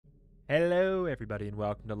Hello everybody and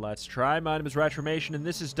welcome to Let's Try. My name is Retromation and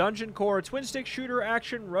this is Dungeon Core, twin stick shooter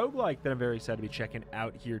action roguelike that I'm very excited to be checking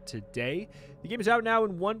out here today. The game is out now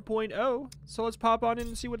in 1.0, so let's pop on in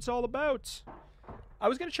and see what it's all about. I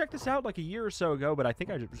was going to check this out like a year or so ago, but I think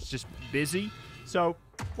I was just busy. So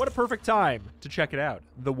what a perfect time to check it out,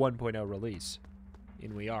 the 1.0 release.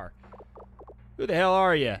 In we are. Who the hell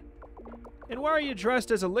are you? And why are you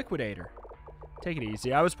dressed as a liquidator? Take it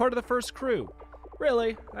easy, I was part of the first crew.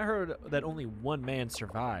 Really? I heard that only one man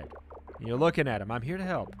survived. You're looking at him. I'm here to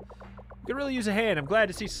help. You could really use a hand. I'm glad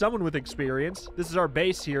to see someone with experience. This is our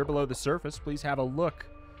base here below the surface. Please have a look.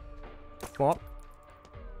 Bump.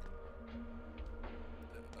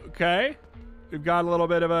 Okay. We've got a little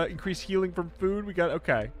bit of increased healing from food. We got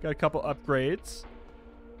a couple upgrades.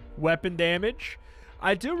 Weapon damage.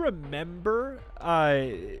 I do remember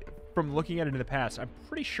from looking at it in the past, I'm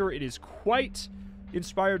pretty sure it is quite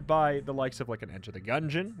inspired by the likes of like an Enter the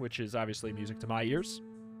Gungeon, which is obviously music to my ears.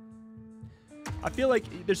 I feel like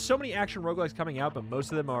there's so many action roguelikes coming out, but most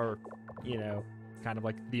of them are, you know, kind of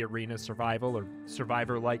like the arena survival or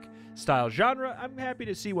survivor-like style genre. I'm happy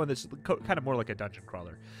to see one that's kind of more like a dungeon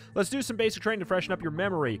crawler. Let's do some basic training to freshen up your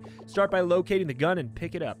memory. Start by locating the gun and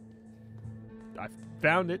pick it up. I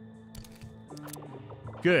found it.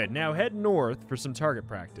 Good. Now head north for some target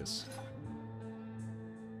practice.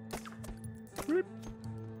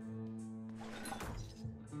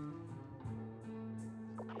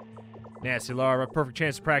 Nasty larva, perfect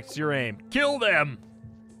chance to practice your aim. Kill them!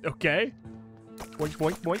 Okay. Boink,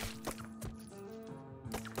 boink, boink.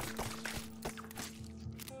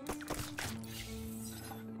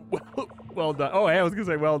 Well done. Oh, hey, I was gonna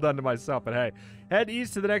say well done to myself, but hey. Head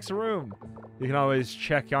east to the next room. You can always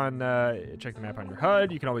check the map on your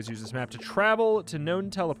HUD. You can always use this map to travel to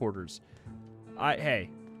known teleporters.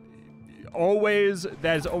 Hey.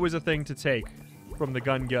 That is always a thing to take from the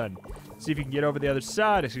gun. See if you can get over the other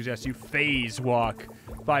side. I suggest you phase walk.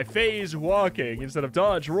 By phase walking, instead of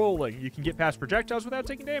dodge rolling, you can get past projectiles without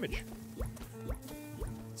taking damage.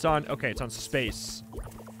 It's on space.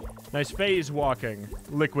 Nice phase walking,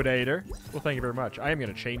 liquidator. Well, thank you very much. I am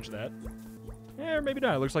going to change that. Yeah, or maybe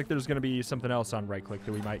not. It looks like there's going to be something else on right click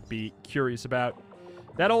that we might be curious about.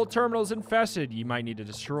 That old terminal's infested. You might need to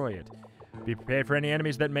destroy it. Be prepared for any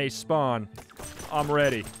enemies that may spawn. I'm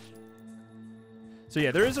ready. So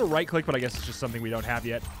yeah, there is a right click, but I guess it's just something we don't have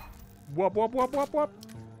yet. Whoop, whoop, whoop, whoop, whoop.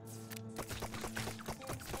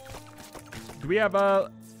 Do we have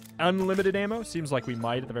unlimited ammo? Seems like we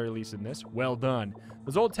might, at the very least in this. Well done.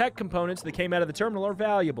 Those old tech components that came out of the terminal are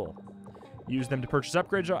valuable. Use them to purchase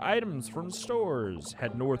upgrades or items from stores.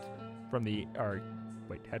 Head north from the...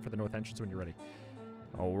 head for the north entrance when you're ready.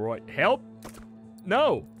 All right. Help?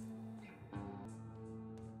 No!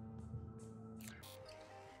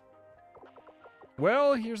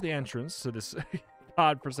 Well, here's the entrance to this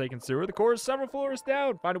God-forsaken sewer. The core is several floors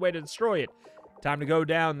down. Find a way to destroy it. Time to go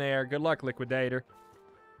down there. Good luck, Liquidator.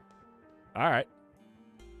 All right.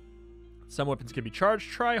 Some weapons can be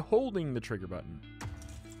charged. Try holding the trigger button.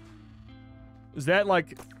 Is that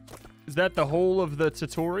the whole of the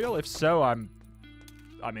tutorial? If so, I'm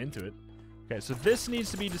into it. Okay, so this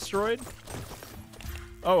needs to be destroyed.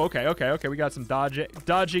 Oh, okay. We got some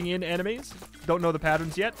dodging in enemies. Don't know the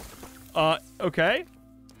patterns yet. Okay.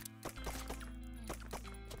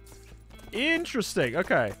 Interesting.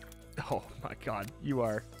 Okay. Oh my god, you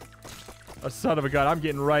are a son of a gun. I'm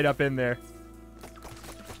getting right up in there.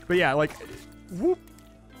 But yeah, like, whoop.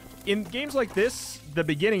 In games like this, the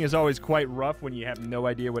beginning is always quite rough when you have no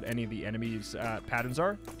idea what any of the enemies' patterns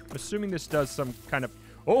are. I'm assuming this does some kind of...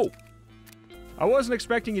 Oh! I wasn't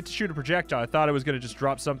expecting it to shoot a projectile. I thought it was going to just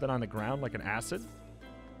drop something on the ground like an acid.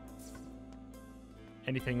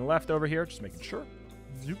 Anything left over here? Just making sure.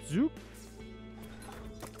 Zoop, zoop.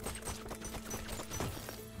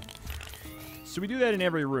 So we do that in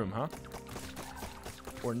every room, huh?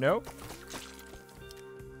 Or no?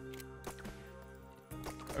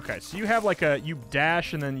 Okay, so you have like you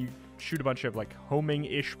dash and then you shoot a bunch of like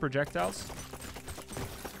homing-ish projectiles.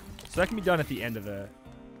 So that can be done at the end of the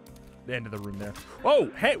room there. Oh,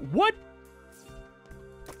 hey, what?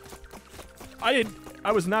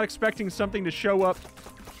 I was not expecting something to show up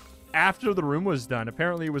after the room was done.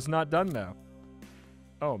 Apparently it was not done though.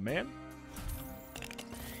 Oh man.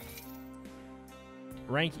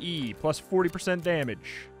 Rank E, plus 40%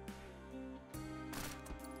 damage.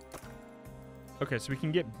 Okay, so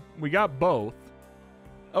we got both.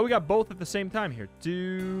 Oh, we got both at the same time here.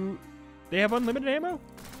 Do they have unlimited ammo?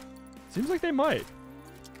 Seems like they might.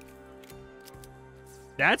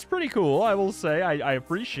 That's pretty cool, I will say. I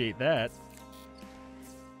appreciate that.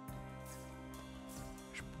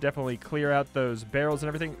 definitely clear out those barrels and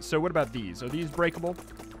everything. So what about these? Are these breakable?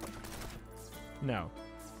 No.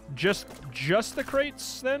 Just the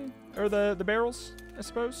crates, then? Or the barrels, I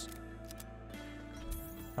suppose?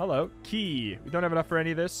 Hello. Key. We don't have enough for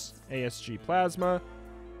any of this. ASG Plasma.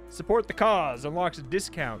 Support the cause. Unlocks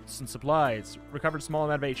discounts and supplies. Recovered small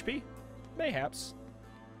amount of HP? Mayhaps.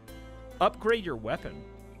 Upgrade your weapon.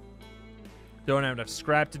 Don't have enough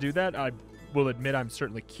scrap to do that. I will admit I'm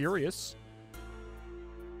certainly curious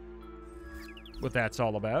what that's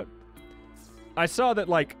all about. I saw that,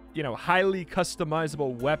 like, you know, highly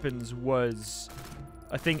customizable weapons was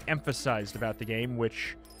a thing emphasized about the game,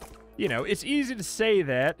 which, you know, it's easy to say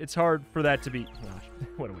that. It's hard for that to be... Gosh,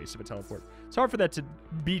 what a waste of a teleport. It's hard for that to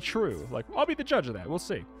be true. Like, I'll be the judge of that. We'll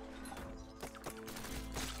see.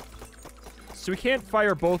 So we can't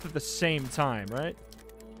fire both at the same time, right?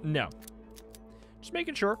 No. Just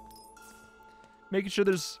making sure. Making sure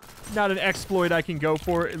there's not an exploit I can go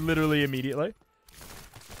for literally immediately.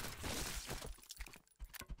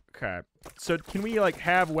 Okay. So can we, like,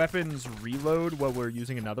 have weapons reload while we're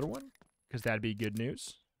using another one? Because that'd be good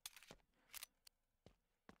news.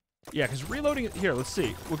 Yeah, because reloading... Here, let's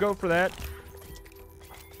see. We'll go for that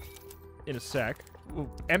in a sec.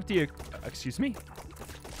 We'll empty a... Excuse me?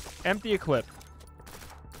 Empty a clip.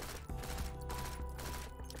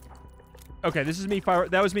 Okay, this is me fire.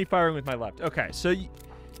 That was me firing with my left. Okay, so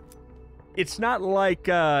it's not like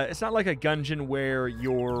a Gungeon where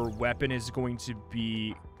your weapon is going to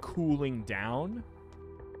be cooling down.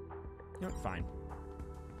 You know, fine.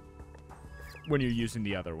 When you're using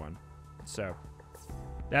the other one, so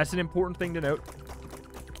that's an important thing to note.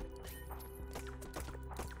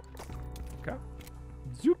 Okay.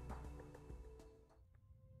 Zoop.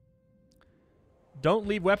 Don't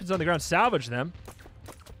leave weapons on the ground. Salvage them.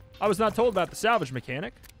 I was not told about the salvage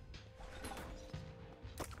mechanic.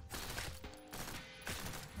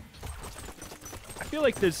 I feel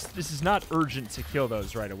like this is not urgent to kill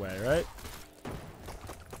those right away, right?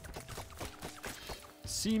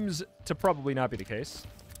 Seems to probably not be the case.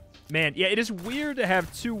 Man, yeah, it is weird to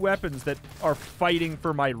have two weapons that are fighting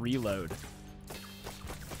for my reload.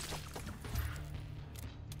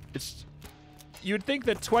 It's... You'd think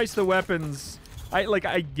that twice the weapons...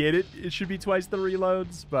 I get it. It should be twice the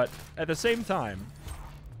reloads, but at the same time...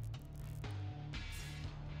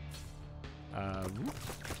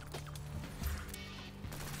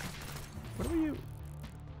 What are you...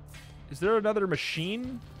 Is there another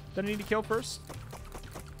machine that I need to kill first?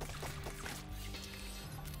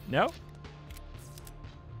 No?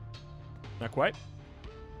 Not quite.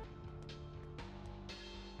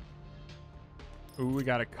 Ooh, we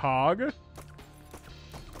got a cog.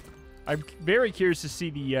 I'm very curious to see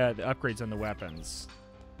the upgrades on the weapons.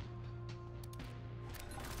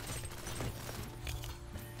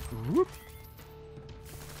 Whoop.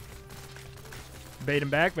 Bait him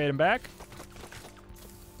back, bait him back.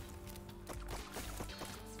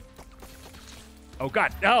 Oh,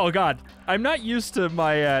 God. Oh, God. I'm not used to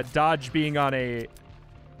my dodge being on a...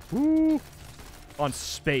 Ooh, on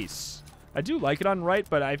space. I do like it on right,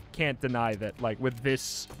 but I can't deny that, like, with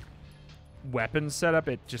this weapon setup,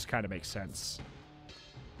 it just kind of makes sense.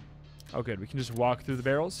 Oh, good. We can just walk through the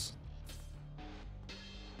barrels.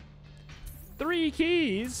 3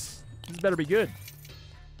 keys. This better be good.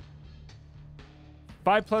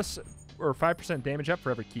 5% damage up for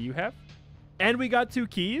every key you have. And we got 2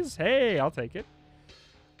 keys. Hey, I'll take it.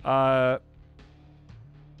 I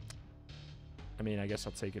mean, I guess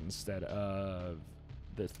I'll take it instead of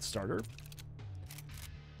the starter.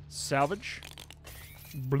 Salvage.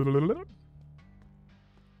 Blablabla.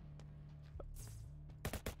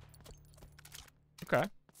 Okay.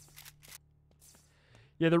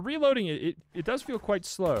 Yeah, the reloading, it does feel quite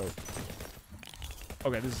slow.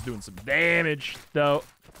 Okay, this is doing some damage, though.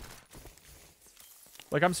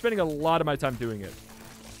 Like, I'm spending a lot of my time doing it.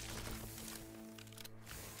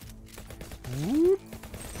 Whoop.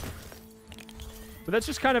 But that's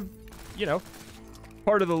just kind of, you know,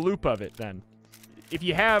 part of the loop of it, then. If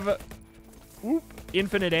you have whoop,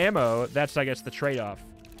 infinite ammo, that's, I guess, the trade-off.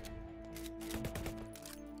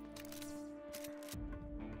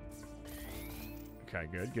 Okay,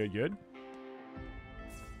 good, good, good.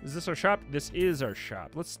 Is this our shop? This is our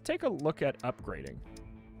shop. Let's take a look at upgrading.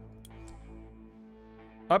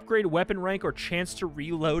 Upgrade weapon rank or chance to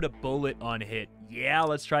reload a bullet on hit. Yeah,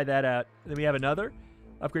 let's try that out. Then we have another.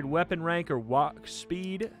 Upgrade weapon rank or walk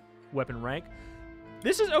speed. Weapon rank.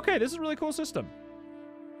 This is, okay, this is a really cool system.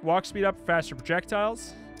 Walk speed up for faster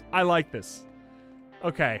projectiles. I like this.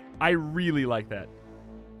 Okay, I really like that.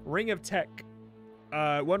 Ring of Tech.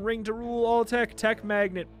 1 ring to rule all tech. Tech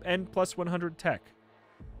magnet and plus 100 tech.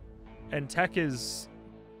 And tech is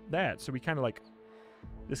that. So we kind of like...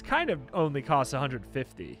 This kind of only costs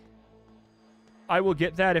 150. I will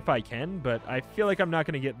get that if I can, but I feel like I'm not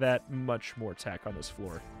going to get that much more tech on this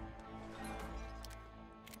floor.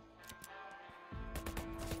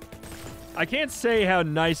 I can't say how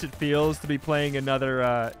nice it feels to be playing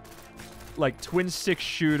another, like, twin-stick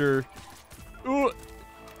shooter. Ooh,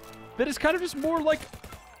 that is kind of just more like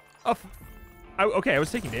a... okay, I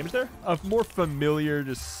was taking damage there. A more familiar,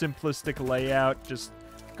 just simplistic layout. Just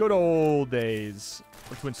good old days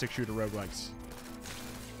of twin-stick shooter roguelikes.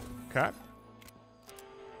 Okay.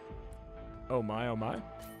 Oh my, oh my.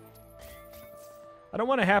 I don't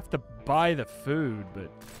want to have to buy the food,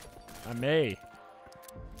 but I may.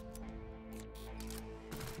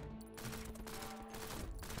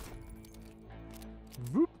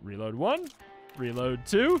 Whoop. Reload 1. Reload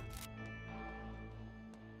 2.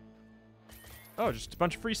 Oh, just a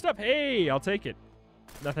bunch of free stuff. Hey, I'll take it.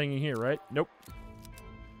 Nothing in here, right? Nope.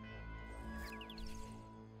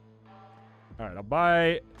 All right, I'll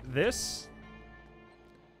buy this.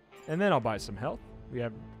 And then I'll buy some health. We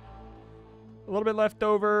have a little bit left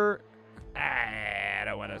over. I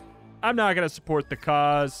don't want to... I'm not going to support the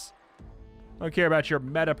cause. I don't care about your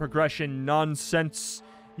meta progression nonsense.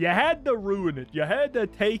 You had to ruin it. You had to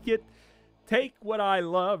take it. Take what I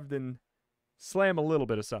loved and slam a little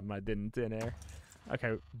bit of something I didn't in there.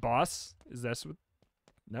 Okay, boss. Is this what...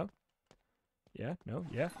 No? Yeah? No?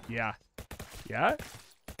 Yeah? Yeah. Yeah?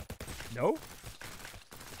 No?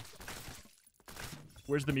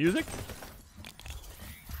 Where's the music?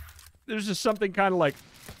 There's just something kind of like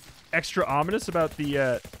extra ominous about the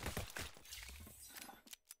way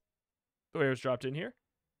it was dropped in here.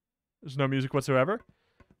 There's no music whatsoever.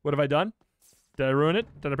 What have I done? Did I ruin it?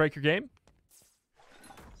 Did I break your game?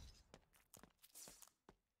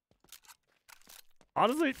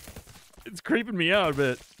 Honestly, it's creeping me out a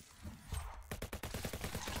bit.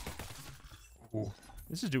 Ooh,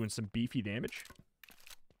 this is doing some beefy damage.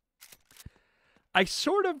 I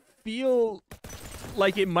sort of feel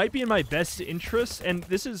like it might be in my best interest, and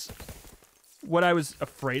this is what I was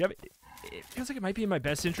afraid of. It feels like it might be in my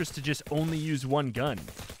best interest to just only use one gun.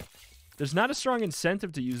 There's not a strong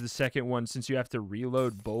incentive to use the second one since you have to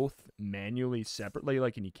reload both manually separately,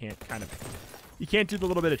 like, and you can't do the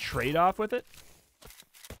little bit of trade-off with it.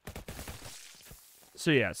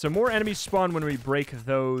 So yeah, so more enemies spawn when we break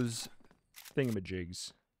those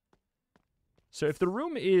thingamajigs. So if the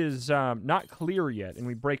room is not clear yet, and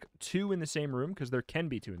we break 2 in the same room, because there can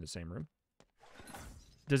be 2 in the same room,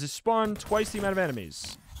 does it spawn twice the amount of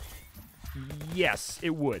enemies? Yes,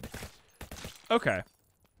 it would. Okay.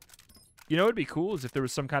 You know what would be cool is if there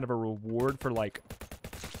was some kind of a reward for, like,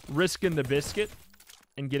 risking the biscuit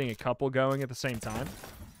and getting a couple going at the same time.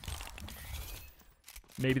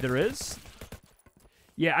 Maybe there is.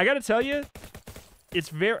 Yeah, I gotta tell you, it's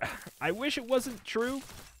very... I wish it wasn't true.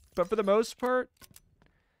 But for the most part,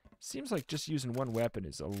 seems like just using one weapon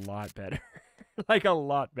is a lot better. Like, a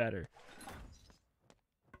lot better.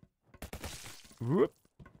 Whoop.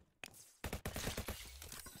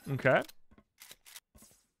 Okay.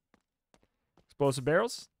 Explosive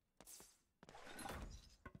barrels.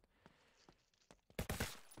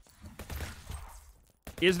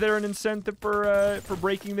 Is there an incentive for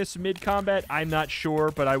breaking this mid-combat? I'm not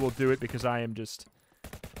sure, but I will do it because I am just...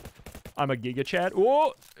 I'm a Giga Chad.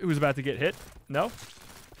 Whoa! Who's about to get hit? No?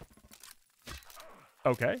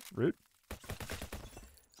 Okay, rude.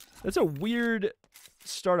 That's a weird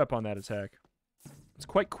startup on that attack. It's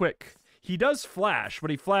quite quick. He does flash,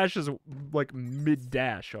 but he flashes like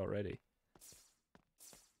mid-dash already.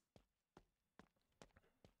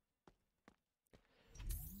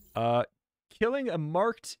 Killing a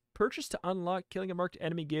marked... Purchase to unlock. Killing a marked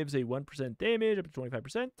enemy gives a 1% damage, up to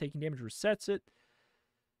 25%. Taking damage resets it.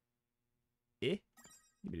 Eh?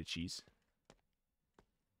 Give me the cheese.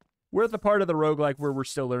 We're at the part of the roguelike where we're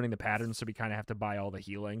still learning the patterns, so we kind of have to buy all the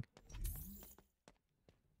healing.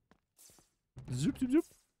 Zoop, zoop, zoop.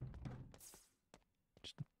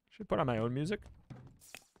 Should I put on my own music?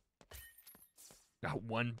 Got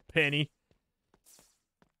 1 penny.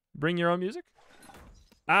 Bring your own music?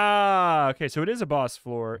 Ah, okay, so it is a boss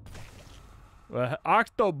floor.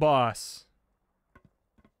 Octoboss.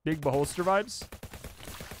 Big beholster vibes.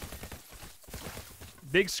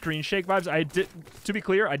 Big screen shake vibes. I did, to be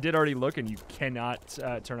clear, I did already look, and you cannot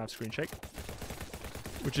turn off screen shake,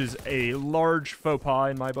 which is a large faux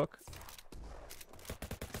pas in my book.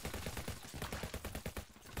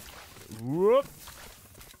 Whoop!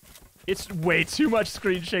 It's way too much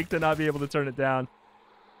screen shake to not be able to turn it down.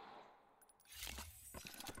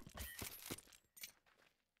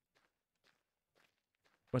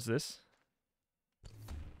 What's this?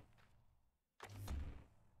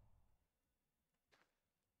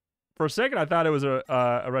 For a second, I thought it was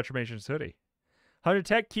a Retromation's hoodie. 100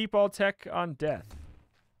 tech, keep all tech on death.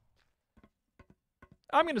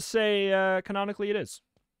 I'm going to say canonically it is.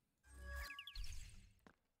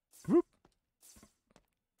 Whoop.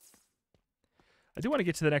 I do want to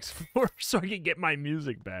get to the next floor so I can get my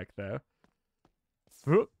music back, though.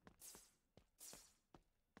 Whoop.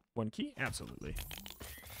 One key? Absolutely.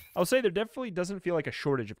 I'll say there definitely doesn't feel like a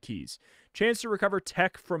shortage of keys. Chance to recover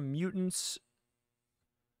tech from mutants.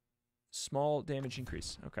 Small damage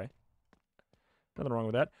increase. Okay. Nothing wrong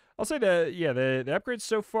with that. I'll say the upgrades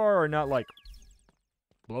so far are not, like,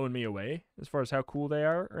 blowing me away as far as how cool they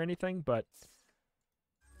are or anything, but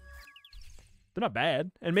they're not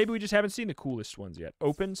bad. And maybe we just haven't seen the coolest ones yet.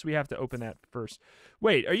 Open, so we have to open that first.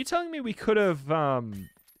 Wait, are you telling me we could have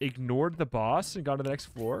ignored the boss and gone to the next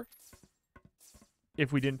floor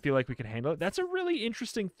if we didn't feel like we could handle it? That's a really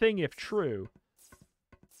interesting thing if true.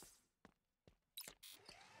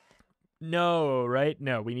 No, right?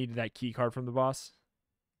 No, we needed that key card from the boss.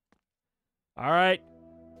 All right.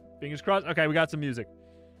 Fingers crossed. Okay, we got some music.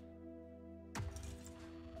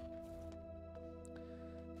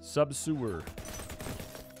 Sub-sewer.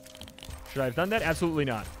 Should I have done that? Absolutely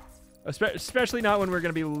not. Especially not when we're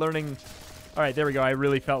going to be learning... All right, there we go. I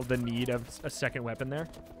really felt the need of a second weapon there.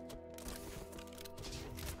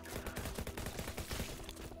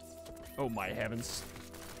 Oh, my heavens.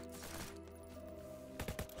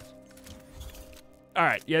 All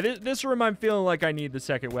right, yeah, this room I'm feeling like I need the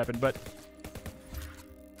second weapon, but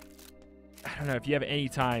I don't know, if you have any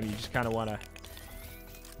time, you just kind of want to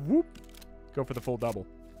whoop, go for the full double.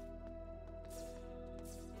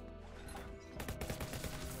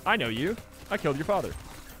 I know you. I killed your father.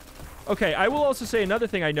 Okay, I will also say another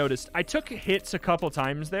thing I noticed. I took hits a couple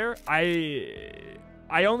times there. I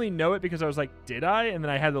only know it because I was like, did I? And then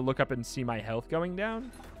I had to look up and see my health going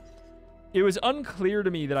down. It was unclear to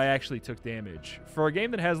me that I actually took damage. For a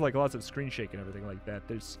game that has like lots of screen shake and everything like that,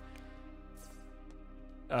 there's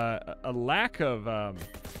a lack of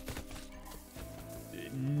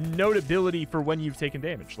notability for when you've taken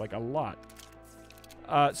damage, like a lot.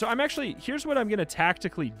 So I'm actually, here's what I'm going to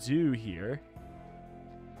tactically do here.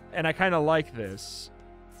 And I kind of like this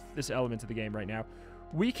element of the game right now.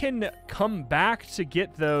 We can come back to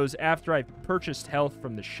get those after I've purchased health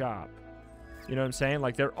from the shop. You know what I'm saying?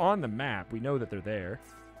 Like, they're on the map. We know that they're there.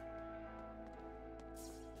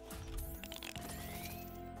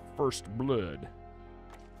 First blood.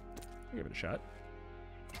 I'll give it a shot.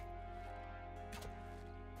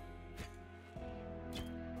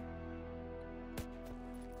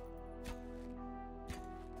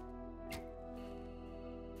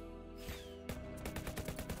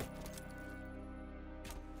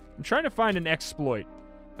 I'm trying to find an exploit.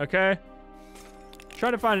 Okay?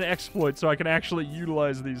 Trying to find an exploit so I can actually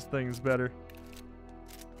utilize these things better.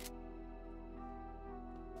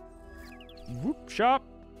 Whoop, shop.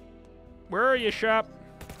 Where are you, shop?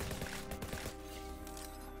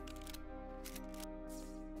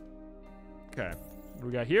 Okay. What do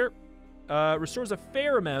we got here? Restores a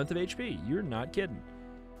fair amount of HP. You're not kidding.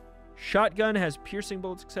 Shotgun has piercing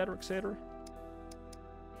bullets, etc., etc.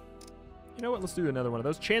 You know what? Let's do another one of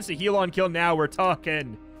those. Chance to heal on kill now. We're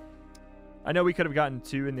talking. I know we could have gotten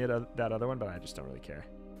 2 in that other one, but I just don't really care.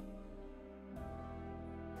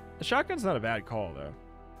 The shotgun's not a bad call, though.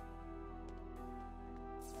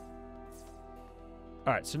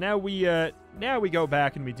 All right, so now we go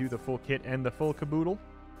back and we do the full kit and the full caboodle.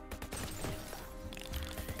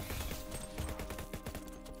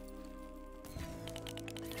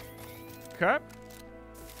 Okay.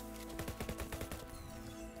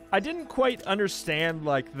 I didn't quite understand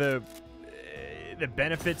like the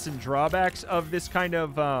benefits and drawbacks of this kind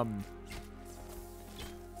of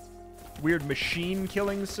weird machine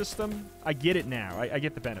killing system. I get it now. I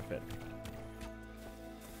get the benefit.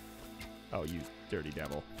 Oh, you dirty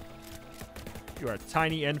devil. You are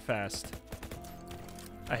tiny and fast.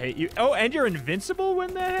 I hate you. Oh, and you're invincible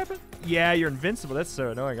when that happens? Yeah, you're invincible. That's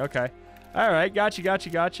so annoying. Okay. All right.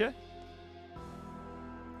 Gotcha.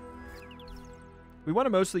 We want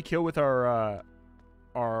to mostly kill with our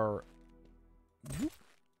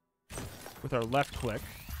left click,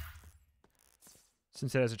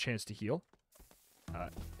 since it has a chance to heal.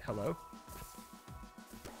 Hello.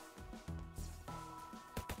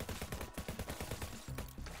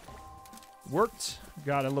 Worked.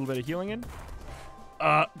 Got a little bit of healing in.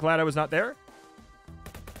 Glad I was not there.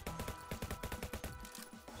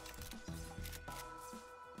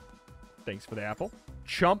 Thanks for the apple.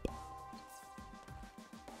 Chump.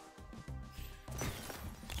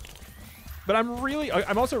 But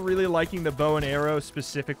I'm also really liking the bow and arrow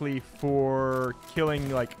specifically for killing,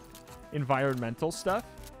 like, environmental stuff.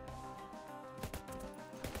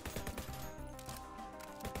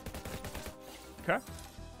 Okay.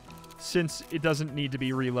 Since it doesn't need to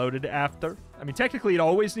be reloaded after. I mean, technically it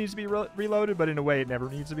always needs to be reloaded, but in a way it never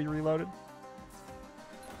needs to be reloaded.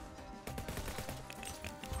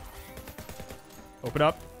 Open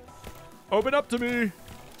up. Open up to me.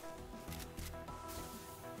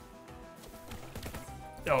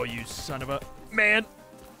 Oh, you son of a man.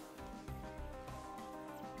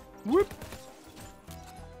 Whoop.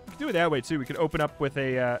 We could do it that way, too. We could open up with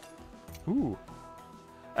a, ooh.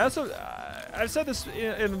 Also, I've said this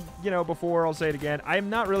in, before. I'll say it again. I'm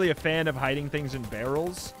not really a fan of hiding things in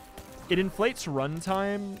barrels. It inflates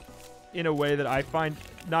runtime in a way that I find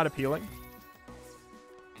not appealing.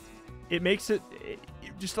 It makes it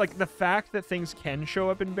just like the fact that things can show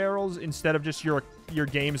up in barrels instead of just your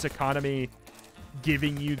game's economy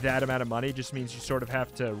giving you that amount of money just means you sort of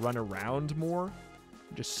have to run around more,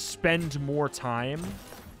 just spend more time.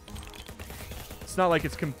 It's not like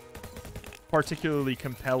it's particularly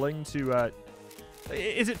compelling to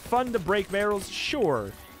is it fun to break barrels?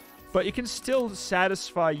 Sure, but it can still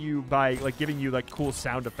satisfy you by like giving you like cool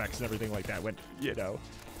sound effects and everything like that when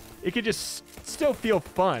it could just still feel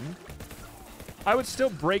fun. I would still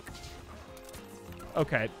break.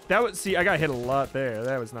 Okay, that was, see, I got hit a lot there.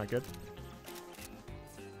 That was not good.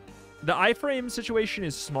 The iframe situation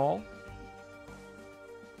is small,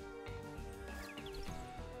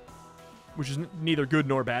 which is neither good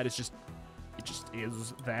nor bad. It just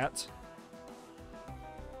is that.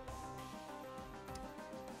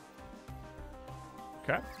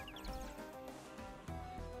 Okay.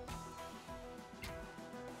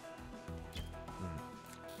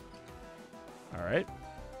 All right.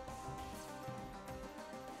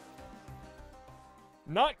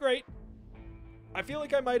 Not great. I feel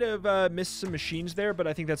like I might have missed some machines there, but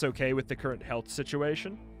I think that's okay with the current health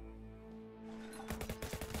situation.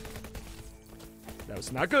 That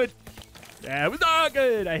was not good. That was not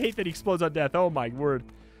good. I hate that he explodes on death. Oh, my word.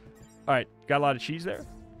 All right. Got a lot of cheese there.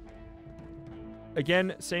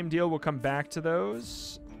 Again, same deal. We'll come back to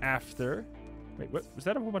those after. Wait, what? Was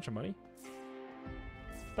that a whole bunch of money?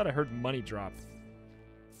 I thought I heard money drop.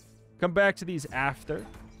 Come back to these after.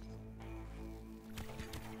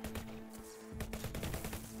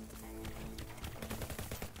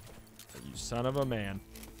 You son of a man.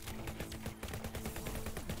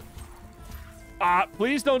 Ah,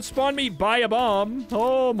 please don't spawn me by a bomb.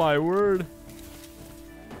 Oh, my word.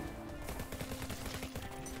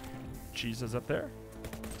 Jesus up there.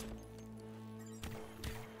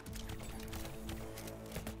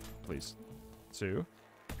 Please. 2.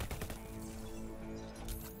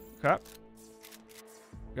 Okay.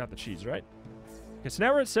 Got the cheese, right? Okay, so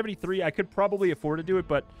now we're at 73. I could probably afford to do it,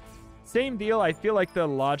 but same deal. I feel like the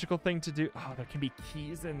logical thing to do... Oh, there can be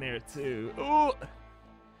keys in there, too. Ooh.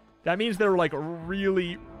 That means they're, like,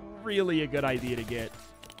 really, really a good idea to get.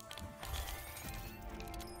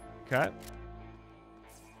 Okay.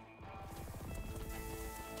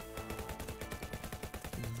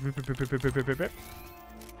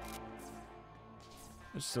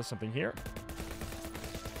 There's still something here.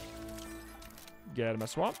 Get out of my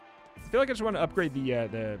swamp. I feel like I just want to upgrade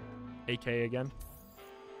the AK again.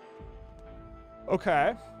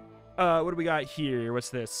 Okay. What do we got here? What's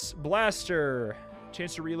this? Blaster.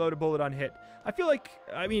 Chance to reload a bullet on hit. I feel like,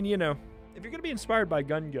 I mean, if you're going to be inspired by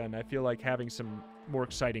Gungeon, I feel like having some more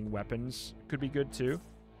exciting weapons could be good too.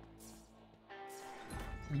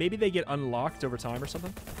 Maybe they get unlocked over time or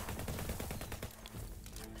something.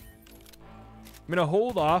 I'm going to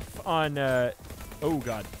hold off on, oh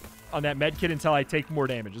god, on that med kit until I take more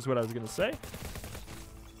damage is what I was going to say.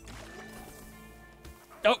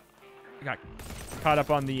 Oh, I got caught up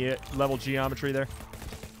on the level geometry there.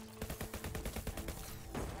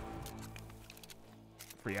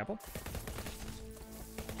 Free apple.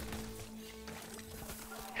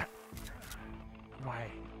 Why?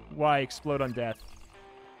 Why explode on death?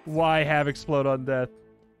 Why have explode on death?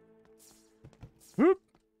 Whoop.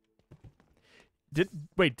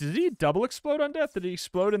 Wait, did he double explode on death? Did he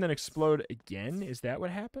explode and then explode again? Is that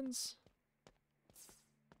what happens?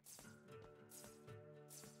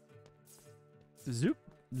 Zoop.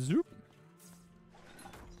 Zoop.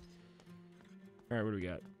 Alright, what do we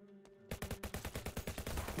got?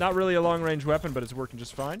 Not really a long-range weapon, but it's working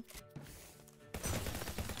just fine.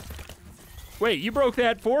 Wait, you broke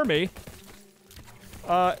that for me.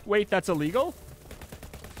 Wait, that's illegal?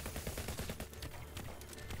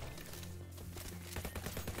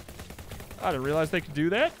 I didn't realize they could do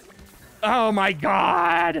that. Oh my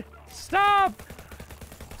god! Stop!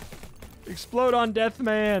 Explode on death,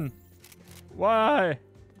 man. Why?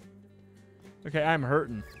 Okay, I'm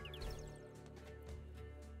hurting.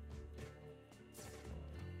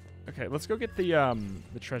 Okay, let's go get the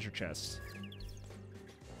treasure chest.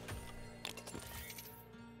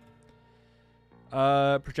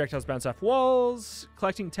 Projectiles bounce off walls.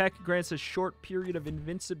 Collecting tech grants a short period of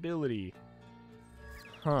invincibility.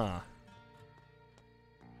 Huh.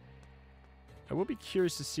 I will be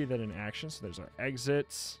curious to see that in action. So there's our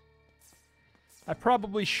exits. I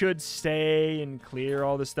probably should stay and clear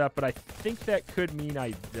all this stuff, but I think that could mean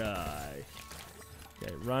I die.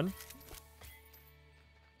 Okay, run.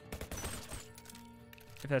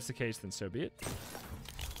 If that's the case, then so be it.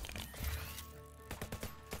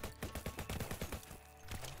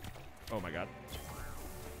 Oh my god.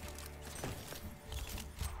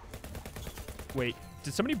 Wait,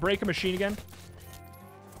 did somebody break a machine again?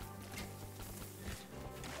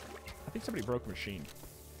 I think somebody broke a machine.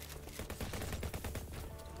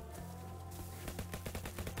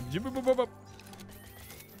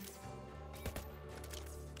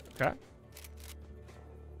 Okay.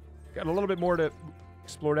 Got a little bit more to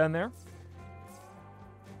explore down there.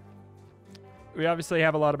 We obviously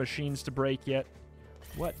have a lot of machines to break yet.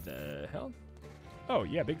 What the hell? Oh,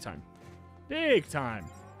 yeah, big time. Big time.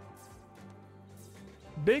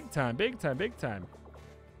 Big time, big time, big time.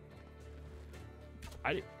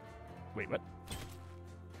 Wait, what?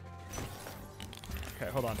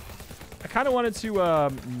 Okay, hold on. I kind of wanted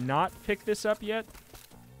to not pick this up yet.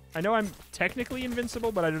 I know I'm technically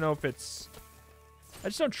invincible, but I don't know if it's... I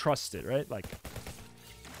just don't trust it, right? Like,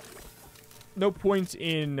 no point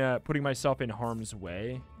in putting myself in harm's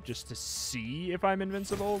way just to see if I'm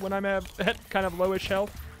invincible when I'm at kind of lowish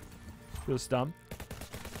health. Feels dumb.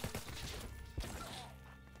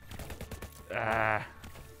 Ah.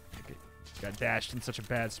 Got dashed in such a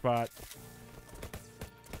bad spot.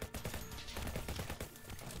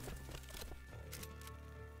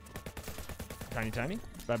 Tiny, tiny.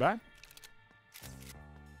 Bye-bye.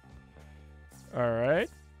 All right.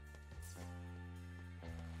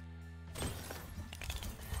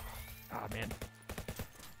 Ah, man.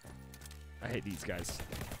 I hate these guys.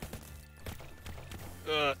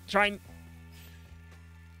 Trying.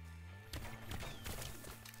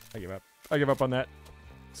 I give up. I give up on that.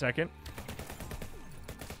 Second.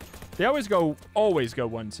 They always go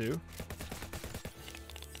 1-2.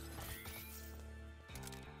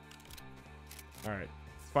 All right.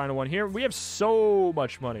 Final one here. We have so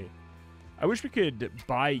much money. I wish we could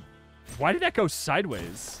buy... Why did that go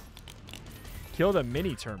sideways? Kill the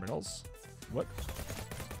mini terminals. What?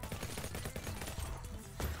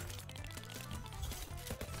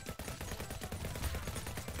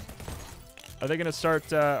 Are they going to start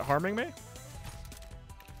harming me?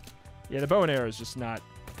 Yeah, the bow and arrow is just not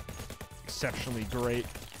exceptionally great.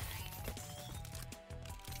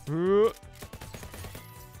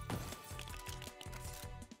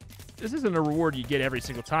 This isn't a reward you get every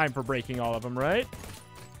single time for breaking all of them, right?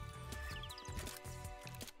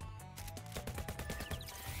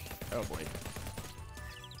 Oh, boy.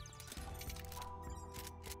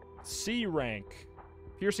 C rank.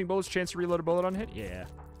 Piercing bullets, chance to reload a bullet on hit? Yeah.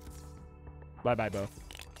 Bye-bye, bow.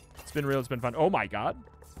 It's been real. It's been fun. Oh, my God.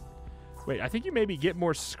 Wait, I think you maybe get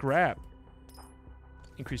more scrap.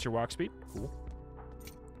 Increase your walk speed. Cool.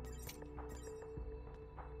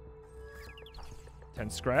 10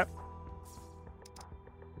 scrap.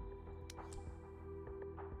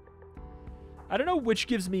 I don't know which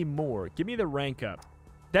gives me more. Give me the rank up.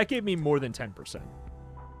 That gave me more than 10%.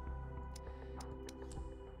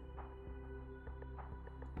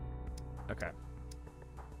 Okay.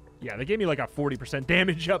 Yeah, they gave me like a 40%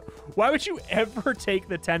 damage up. Why would you ever take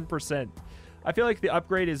the 10%? I feel like the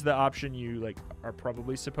upgrade is the option you like are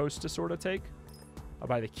probably supposed to sort of take. I'll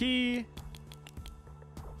buy the key.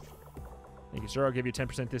 Thank you, sir. I'll give you a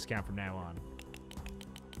 10% discount from now on.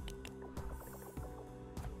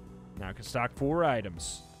 Now I can stock 4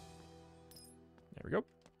 items. There we go.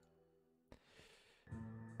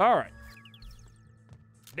 All right.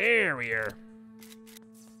 There we are.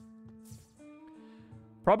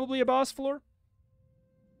 Probably a boss floor.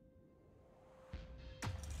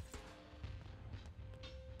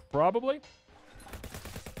 Probably.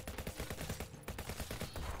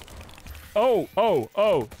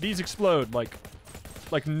 Oh. These explode like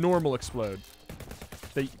normal explode.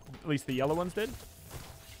 At least the yellow ones did.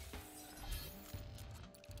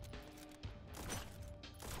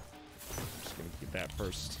 Just gonna get that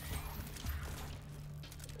first.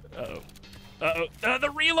 Uh-oh.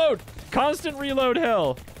 The reload! Constant reload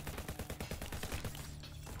hell.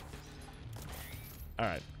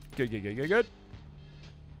 Alright. Good.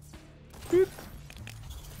 Boop.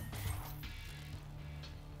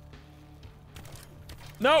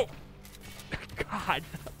 No! God.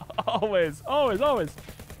 Always.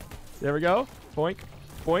 There we go.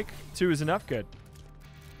 Boink. 2 is enough. Good.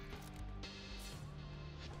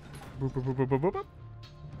 Boop.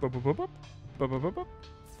 Boop, boop, boop, boop.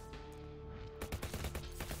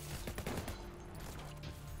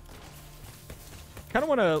 Kind of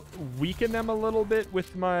want to weaken them a little bit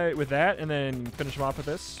with that, and then finish them off with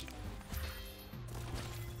this,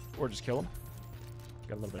 or just kill them.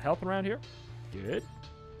 Got a little bit of health around here. Good.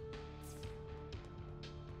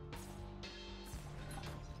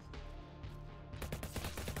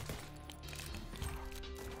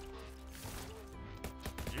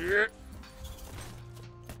 Yeah.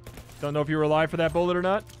 Don't know if you were alive for that bullet or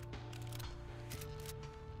not.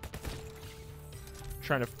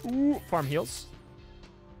 Trying to farm heals.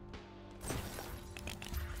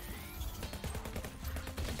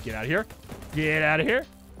 Get out of here. Get out of here.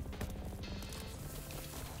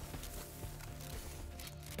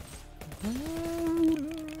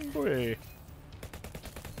 Boy.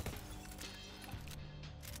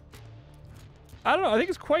 I don't know. I think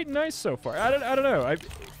it's quite nice so far. I don't know.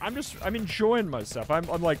 I'm enjoying myself. I'm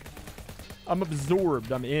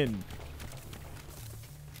absorbed. I'm in.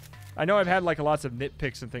 I know I've had like lots of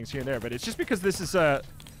nitpicks and things here and there, but it's just because this is a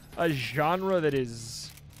genre that is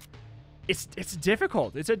it's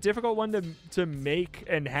difficult. It's a difficult one to make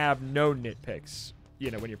and have no nitpicks, you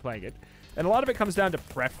know, when you're playing it. And a lot of it comes down to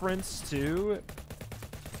preference too.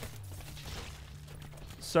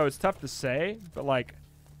 So it's tough to say, but like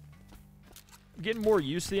getting more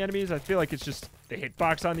used to the enemies, I feel like it's just the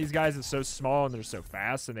hitbox on these guys is so small and they're so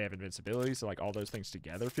fast and they have invincibility, so like all those things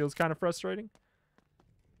together feels kind of frustrating.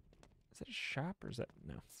 Is that a shop or is that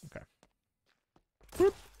no? Okay.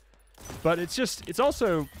 Whoop. But it's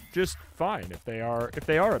also just fine if they are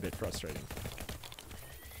a bit frustrating.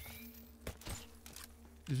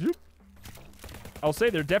 Zoop. I'll say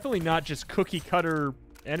they're definitely not just cookie cutter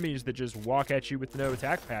enemies that just walk at you with no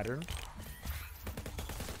attack pattern.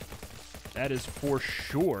 That is for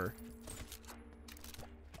sure.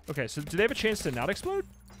 Okay, so do they have a chance to not explode?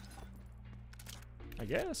 I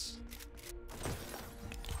guess.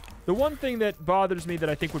 The one thing that bothers me that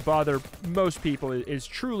I think would bother most people is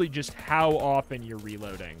truly just how often you're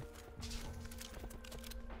reloading.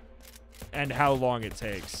 And how long it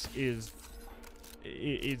takes is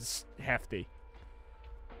hefty.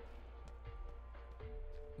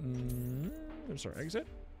 There's our exit.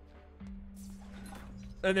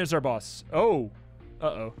 And there's our boss. Oh.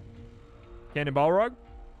 Uh-oh. Cannonball Rog?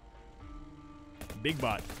 Big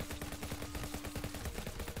bot.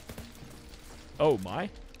 Oh, my.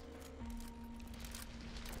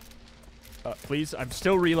 Please, I'm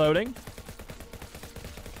still reloading.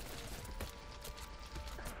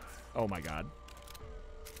 Oh, my God.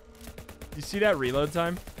 You see that reload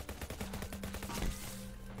time?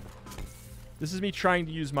 This is me trying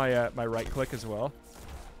to use my my right click as well.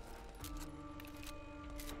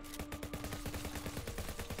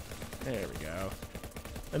 There we go.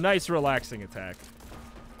 A nice relaxing attack.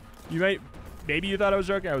 Maybe you thought I was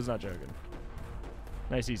joking. I was not joking.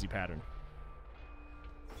 Nice easy pattern.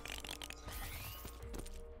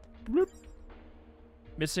 Bloop.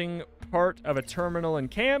 Missing part of a terminal in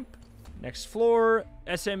camp. Next floor.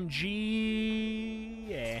 SMG.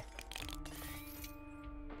 Yeah.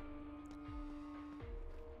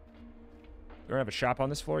 We don't have a shop on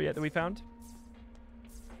this floor yet that we found.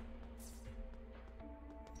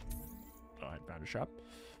 Oh, I found a shop.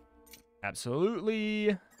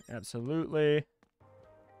 Absolutely. Absolutely.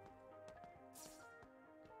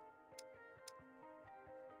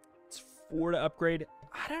 It's 4 to upgrade.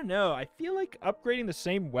 I don't know. I feel like upgrading the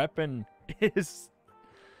same weapon is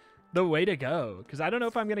the way to go. Because I don't know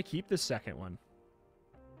if I'm going to keep the second one.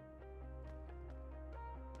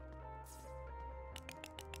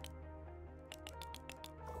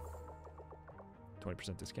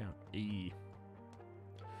 %20 discount. E.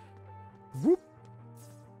 Whoop.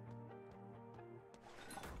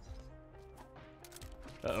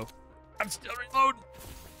 Uh-oh. I'm still reloading.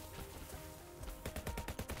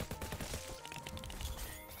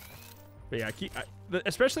 But yeah,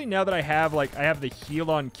 especially now that I have the heal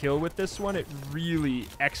on kill with this one, it really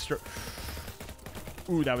extra.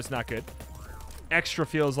 Ooh, that was not good. Extra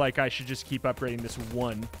feels like I should just keep upgrading this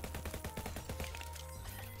one.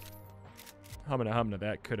 Humna,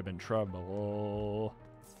 that could have been trouble.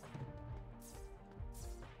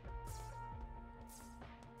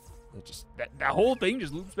 That whole thing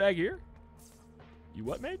just loops back here? You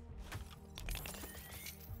what, mate?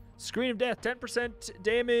 Screen of death, 10%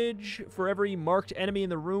 damage for every marked enemy in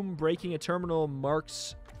the room. Breaking a terminal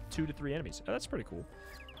marks 2 to 3 enemies. Oh, that's pretty cool.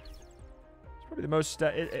 It's probably the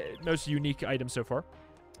most unique item so far.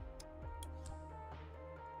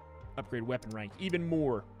 Upgrade weapon rank even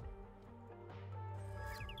more.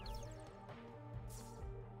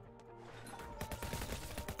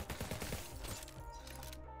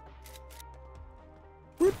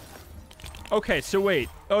 Okay, so wait.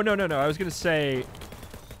 Oh, no. I was going to say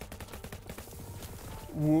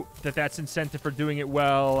that's incentive for doing it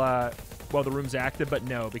while the room's active, but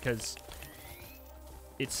no, because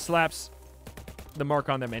it slaps the mark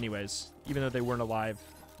on them anyways, even though they weren't alive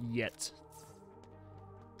yet.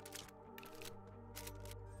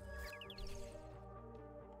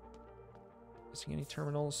 Missing any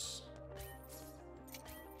terminals?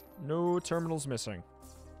 No terminals missing.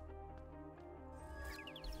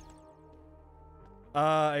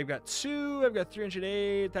 I've got 2. I've got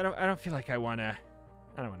 308. I don't feel like I don't want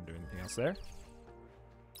to do anything else there.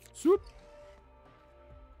 Swoop.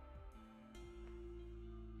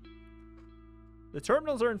 The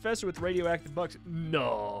terminals are infested with radioactive bugs.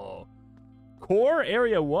 No. Core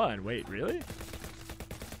Area 1. Wait, really?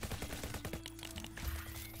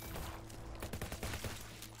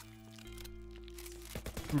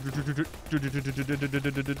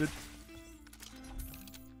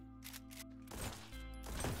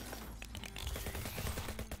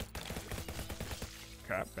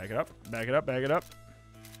 Okay, back it up. Back it up. Back it up.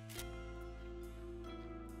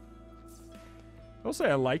 I'll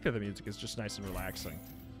say I like that the music is just nice and relaxing.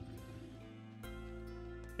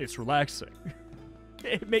 It's relaxing.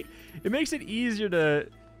 It makes it easier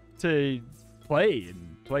to play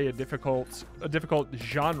a difficult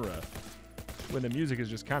genre when the music is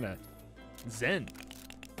just kind of zen.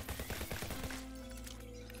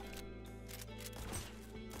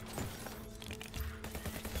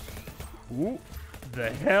 Ooh, the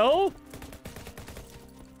hell?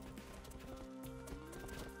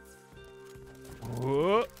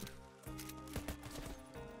 Whoa.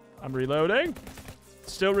 I'm reloading.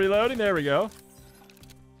 Still reloading. There we go.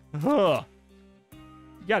 Huh.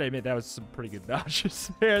 You gotta admit, that was some pretty good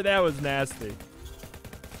dodges there. That was nasty.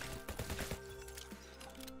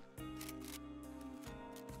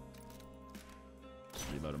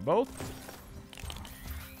 Reload them both.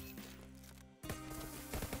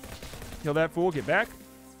 Kill that fool. Get back.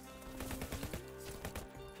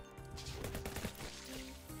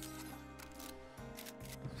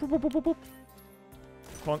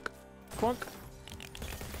 Clunk. Clunk.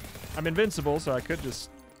 I'm invincible, so I could just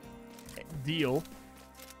deal.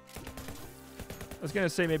 I was going to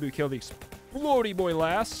say maybe we kill the explodey boy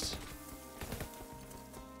last.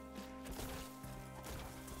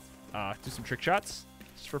 Do some trick shots.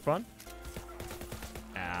 Just for fun.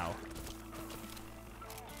 Ow.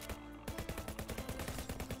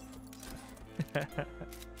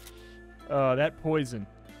 Oh, that poison.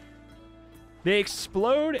 They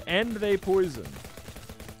explode and they poison.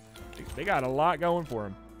 They got a lot going for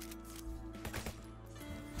them.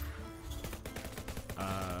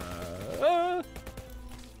 I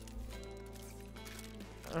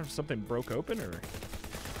don't know if something broke open or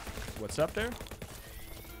what's up there.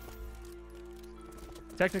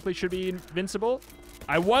 Technically should be invincible.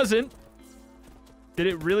 I wasn't. Did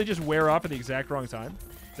it really just wear off at the exact wrong time?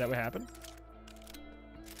 Is that what happened?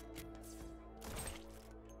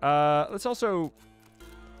 Let's also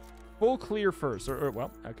full clear first.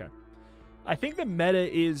 Well, okay. I think the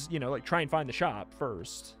meta is, you know, like try and find the shop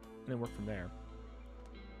first and then work from there.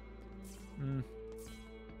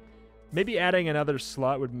 Maybe adding another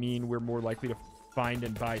slot would mean we're more likely to find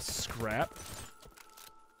and buy scrap.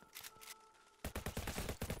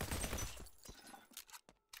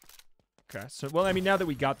 Okay, so, well, I mean, now that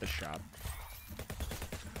we got the shop.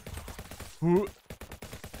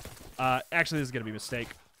 Actually, this is going to be a mistake.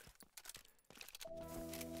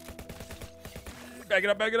 Back it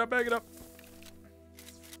up, back it up, back it up.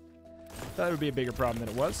 Thought it would be a bigger problem than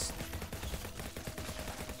it was.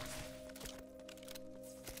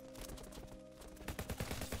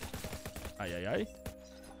 Ay, ay, ay.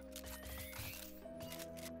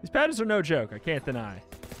 These patterns are no joke, I can't deny.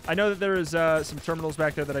 I know that there is some terminals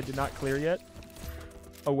back there that I did not clear yet.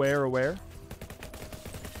 Aware, aware.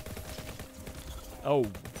 Oh.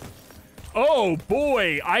 Oh,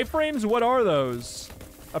 boy! Iframes, what are those?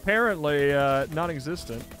 Apparently,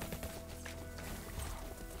 non-existent.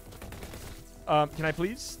 Can I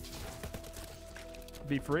please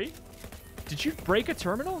be free? Did you break a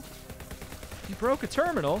terminal? You broke a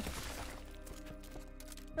terminal?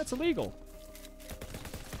 That's illegal.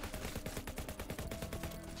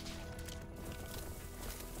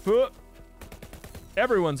 Huh.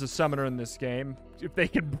 Everyone's a summoner in this game if they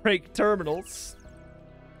can break terminals.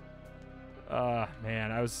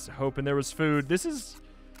 Man, I was hoping there was food. This is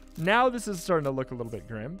starting to look a little bit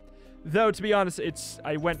grim. Though, to be honest,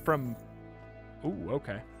 I went from... Ooh,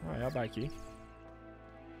 okay. All right, I'll buy a key.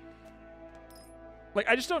 Like,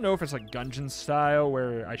 I just don't know if it's like Gungeon style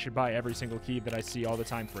where I should buy every single key that I see all the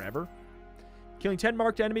time forever. Killing 10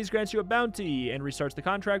 marked enemies grants you a bounty and restarts the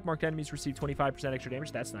contract. Marked enemies receive 25% extra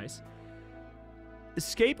damage. That's nice.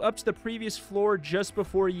 Escape up to the previous floor just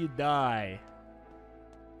before you die.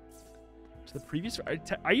 To the previous...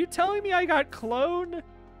 Are you telling me I got clone?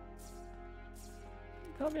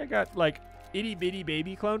 Tell me I got, like, itty-bitty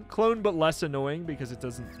baby clone? Clone, but less annoying because it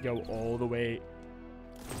doesn't go all the way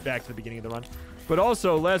back to the beginning of the run. But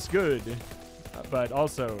also less good. But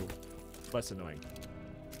also less annoying.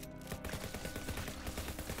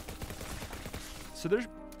 So there's...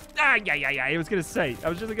 yeah. I was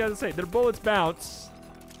just gonna say, their bullets bounce.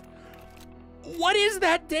 What is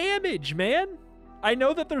that damage, man? I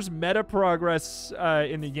know that there's meta progress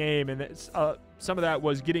in the game, and some of that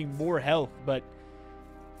was getting more health, but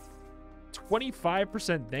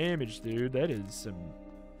 25% damage, dude. That is some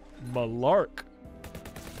malark.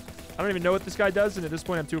 I don't even know what this guy does, and at this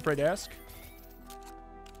point, I'm too afraid to ask.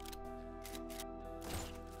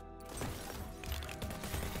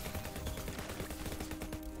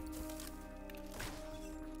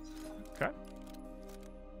 Okay.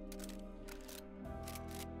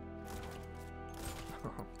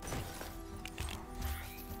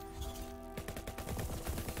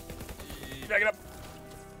 Back it up.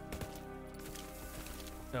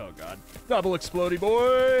 Oh, God. Double explodey,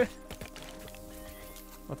 boy.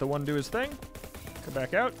 Let the one do his thing. Come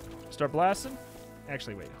back out. Start blasting.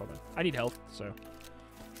 Actually, wait. Hold on. I need health, so...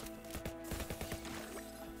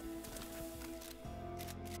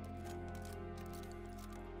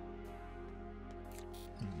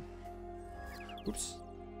 Oops.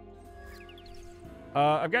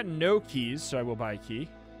 I've got no keys, so I will buy a key.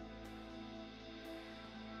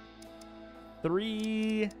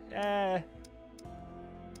 3...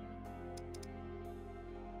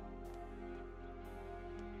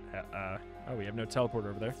 oh, we have no teleport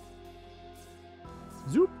over there.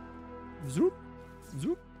 Zoop. Zoop.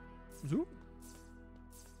 Zoop. Zoop.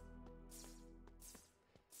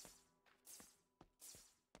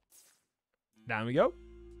 Down we go.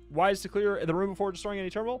 Wise to clear the room before destroying any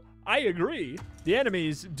terminal? I agree. The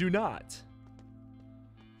enemies do not.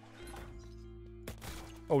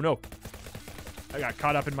 Oh, no. I got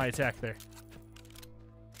caught up in my attack there.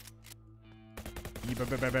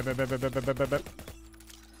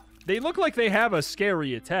 They look like they have a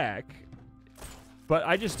scary attack, but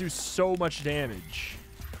I just do so much damage.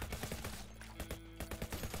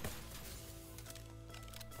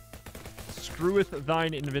 Screweth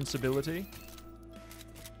thine invincibility.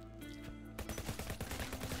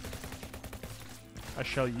 I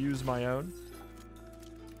shall use my own.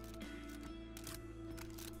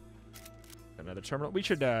 Another terminal. We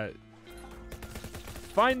should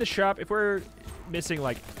find the shop. If we're missing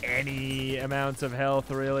like any amounts of health,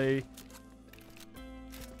 really,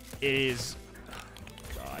 it is...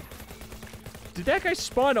 God. Did that guy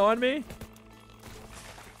spawn on me?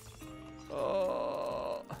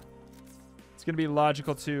 Oh. It's gonna be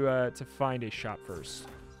logical to find a shop first.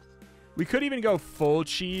 We could even go full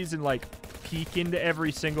cheese and like peek into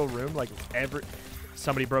every single room, like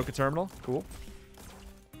somebody broke a terminal. Cool.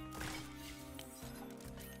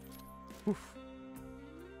 Oof.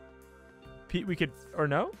 We could, or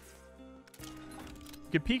no?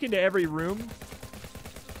 We could peek into every room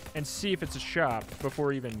and see if it's a shop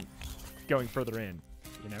before even going further in,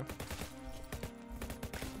 you know?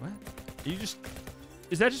 What? You just...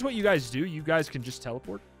 Is that just what you guys do? You guys can just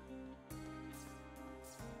teleport?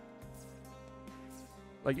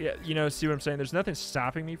 Like, yeah, you know, see what I'm saying? There's nothing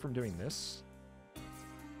stopping me from doing this.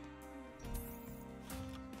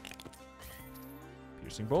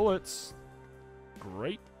 Piercing bullets.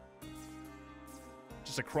 Great.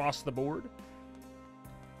 Just across the board.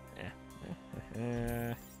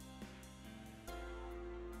 I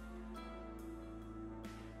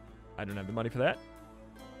don't have the money for that.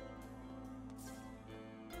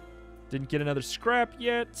 Didn't get another scrap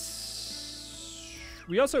yet.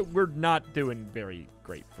 We're not doing very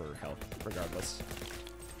great for health, regardless.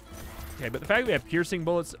 Okay, but the fact that we have piercing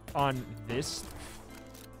bullets on this,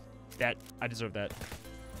 I deserve that.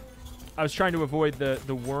 I was trying to avoid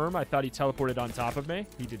the worm. I thought he teleported on top of me.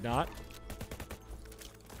 He did not.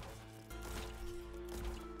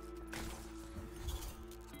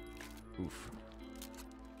 Oof.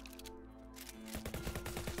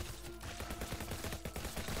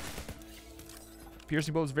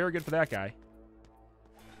 Piercing bullet is very good for that guy.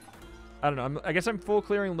 I don't know. I guess I'm full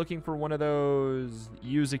clearing, looking for one of those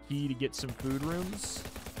use a key to get some food rooms,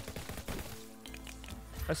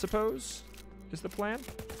 I suppose, is the plan.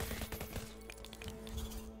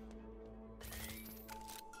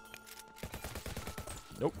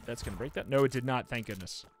 Nope, that's going to break that. No, it did not, thank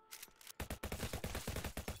goodness.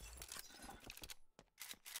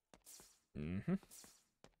 Mm-hmm.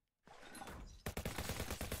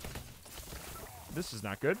 This is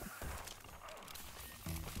not good.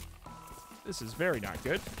 This is very not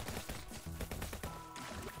good.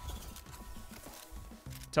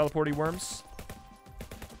 Teleporty worms.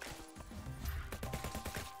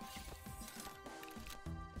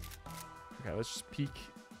 Okay, let's just peek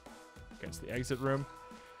against the exit room.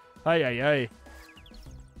 Ay, ay, ay.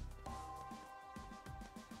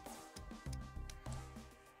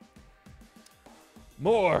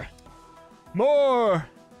 More! More!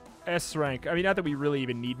 S rank. I mean, not that we really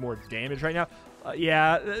even need more damage right now.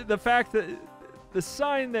 Yeah, the fact that... The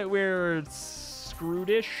sign that we're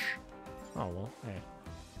screwed-ish... Oh, well, hey.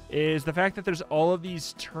 Is the fact that there's all of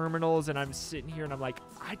these terminals and I'm sitting here and I'm like,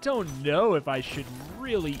 I don't know if I should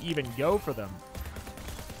really even go for them.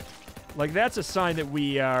 Like, that's a sign that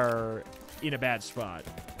we are in a bad spot.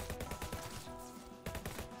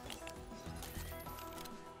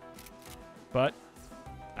 But,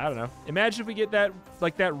 I don't know. Imagine if we get that,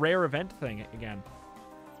 like, that rare event thing again.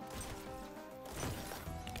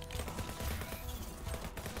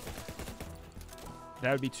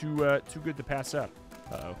 That would be too good to pass up.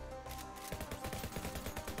 Uh-oh.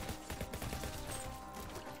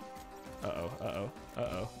 Uh-oh, uh-oh,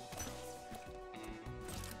 uh-oh.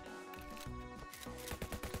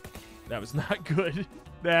 That was not good.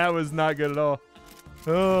 That was not good at all.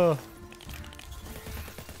 Oh.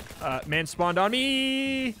 Man spawned on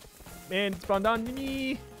me! Man spawned on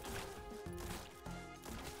me!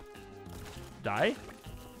 Die?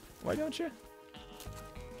 Why don't you?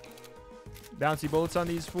 Bouncy bullets on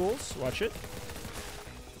these fools. Watch it.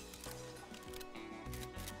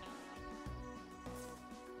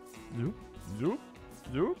 Zoop, zoop,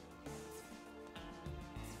 zoop.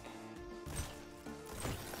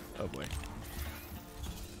 Oh boy.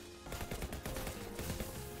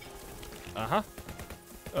 Uh-huh.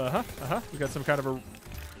 Uh-huh, uh-huh. We got some kind of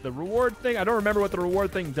the reward thing. I don't remember what the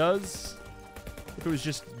reward thing does. If it was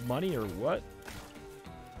just money or what.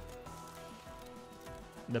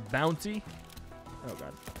 The bounty. Oh,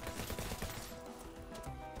 God.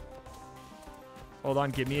 Hold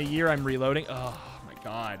on, give me a year. I'm reloading. Oh, my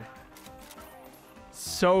God.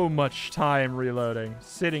 So much time reloading.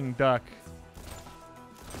 Sitting duck.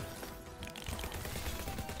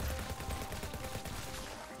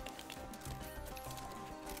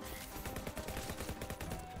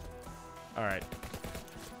 All right.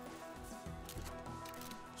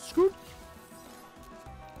 Scoop.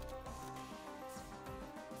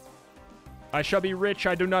 I shall be rich.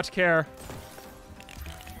 I do not care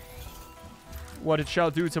what it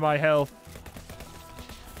shall do to my health.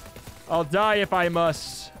 I'll die if I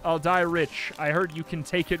must. I'll die rich. I heard you can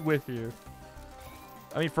take it with you.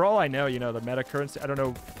 I mean, for all I know, you know, the meta currency. I don't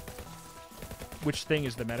know which thing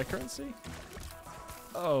is the meta currency.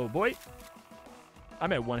 Oh, boy.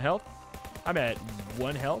 I'm at 1 health. I'm at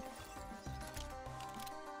 1 health.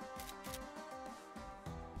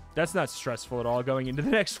 That's not stressful at all going into the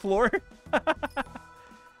next floor.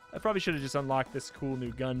 I probably should have just unlocked this cool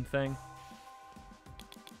new gun thing.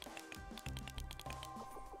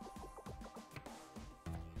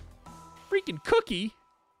 Freaking cookie.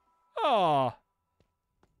 Aw.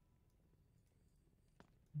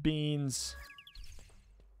 Beans.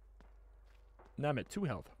 Now I'm at 2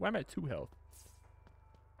 health. Why am I at 2 health?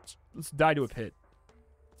 Let's die to a pit.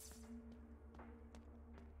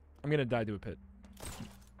 I'm gonna die to a pit.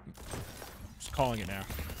 Just calling it now.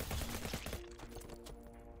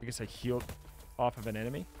 I guess I healed off of an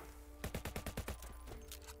enemy.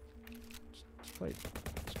 Just play it.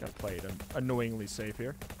 Just gotta play it. I'm annoyingly safe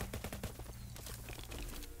here.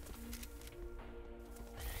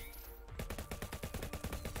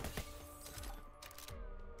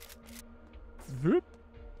 Whoop.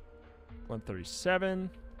 137.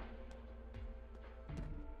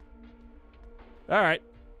 All right.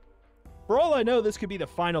 For all I know, this could be the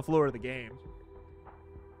final floor of the game.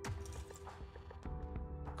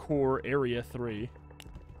 Core Area 3.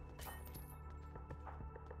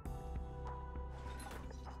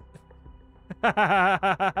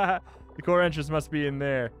 The core entrance must be in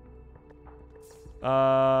there.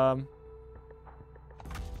 Uh-huh.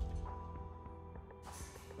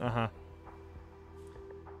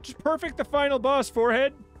 Just perfect the final boss,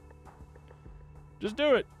 Forehead. Just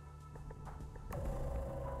do it.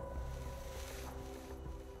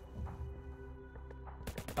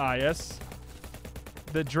 Ah, yes.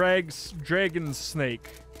 The dragon snake.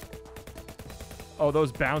 Oh,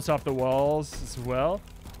 those bounce off the walls as well?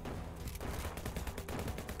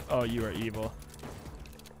 Oh, you are evil.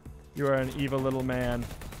 You are an evil little man.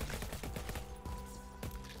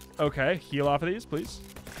 Okay, heal off of these, please.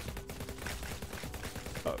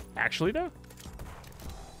 Oh, actually, though?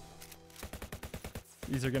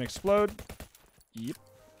 These are going to explode. Yep.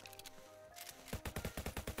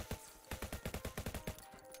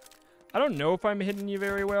 I don't know if I'm hitting you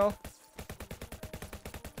very well.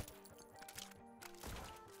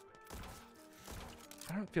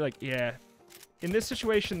 I don't feel like... Yeah. In this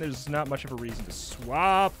situation, there's not much of a reason to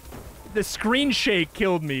swap. The screen shake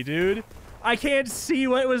killed me, dude. I can't see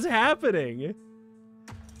what was happening.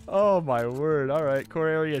 Oh, my word. All right. Core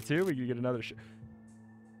area 2. We can get another...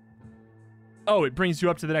 Oh, it brings you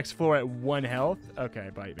up to the next floor at 1 health? Okay,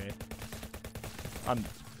 bite me.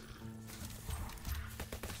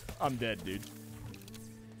 I'm dead, dude.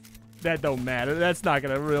 That don't matter. That's not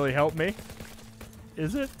gonna really help me.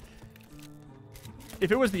 Is it?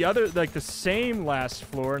 If it was the other, like the same last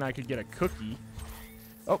floor and I could get a cookie.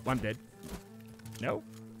 Oh, I'm dead. No.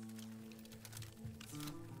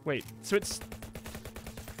 Wait, so it's...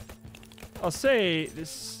 I'll say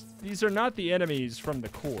these are not the enemies from the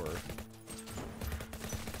core.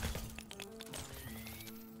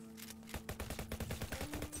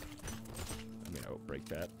 I mean, I will break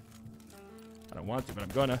that. I don't want to, but I'm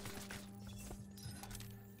gonna.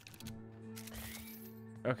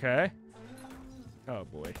 Okay. Oh,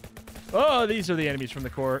 boy. Oh, these are the enemies from the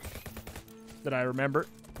core that I remember.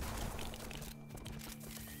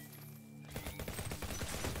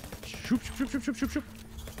 Shoop, shoop, shoop, shoop, shoop, shoop.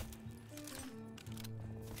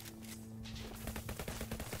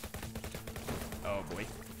 Oh, boy.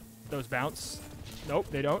 Those bounce. Nope,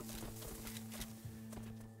 they don't.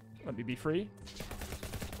 Let me be free.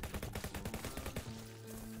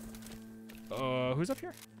 Who's up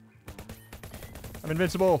here? I'm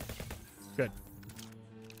invincible. Good.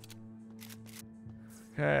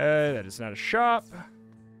 Okay, that is not a shop.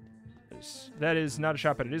 That is not a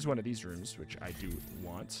shop, but it is one of these rooms, which I do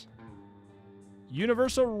want.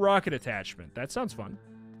 Universal rocket attachment. That sounds fun.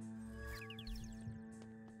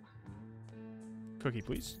 Cookie,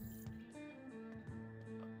 please.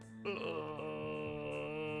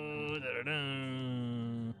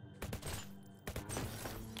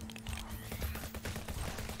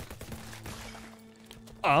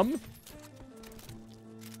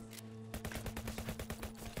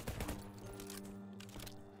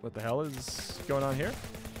 What the hell is going on here?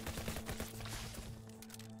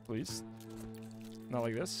 Please. Not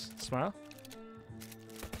like this. Smile.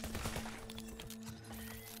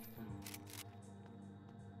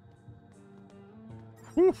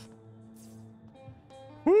 Woof.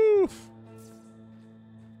 Woof.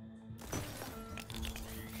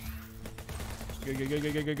 Go, go, go,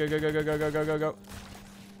 go, go, go, go, go, go, go, go, go, go, go.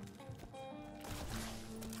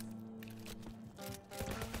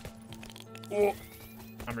 Oh.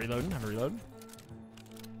 I'm reloading, I'm reloading.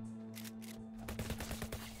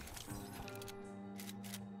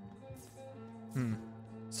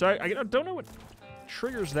 So I don't know what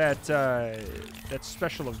triggers that that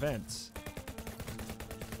special event.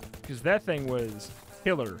 Because that thing was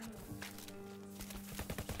killer.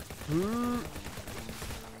 I'll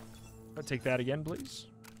take that again, please.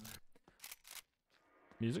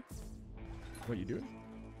 Music? What are you doing?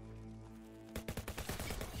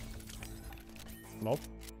 Lol.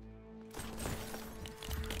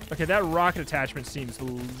 Okay, that rocket attachment seems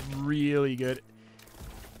really good.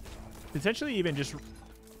 Potentially even just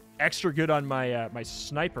extra good on my my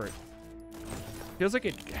sniper. Feels like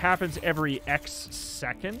it happens every X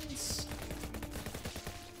seconds.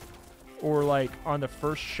 Or like on the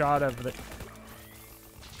first shot of the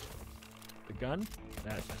gun.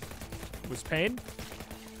 That was pain.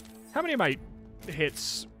 How many of my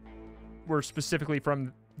hits were specifically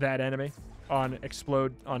from that enemy on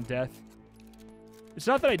explode on death? It's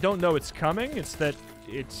not that I don't know it's coming, it's that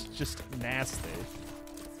it's just nasty.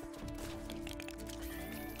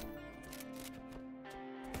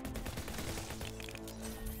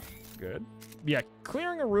 Good. Yeah,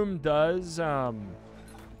 clearing a room does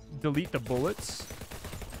delete the bullets.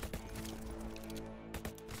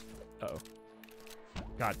 Uh-oh.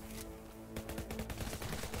 God.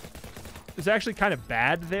 It's actually kind of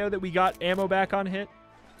bad there that we got ammo back on hit.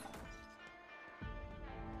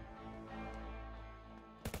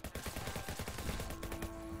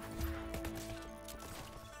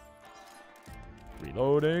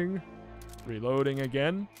 Reloading. Reloading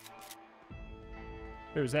again.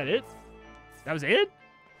 Wait, was that it? That was it?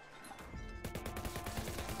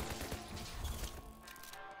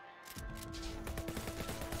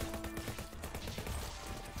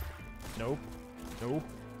 Nope. Nope.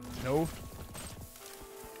 No.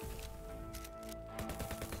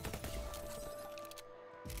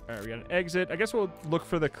 Alright, we got an exit. I guess we'll look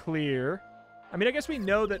for the clear. I mean, I guess we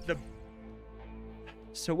know that the...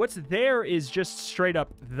 So what's there is just straight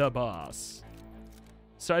up the boss.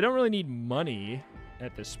 So I don't really need money.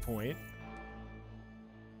 at this point.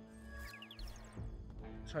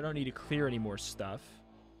 So I don't need to clear any more stuff.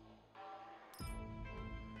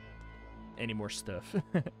 Any more stuff.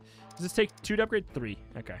 Does this take 2 to upgrade? 3.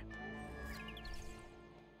 Okay.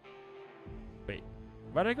 Wait.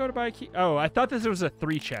 Why did I go to buy a key? Oh, I thought this was a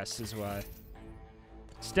 3 chest is why.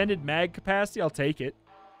 Extended mag capacity? I'll take it.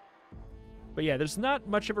 But yeah, there's not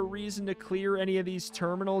much of a reason to clear any of these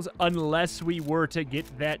terminals unless we were to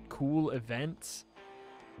get that cool event.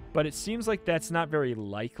 But it seems like that's not very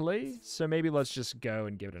likely, so maybe let's just go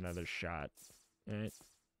and give it another shot. All right.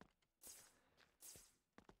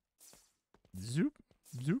 Zoop,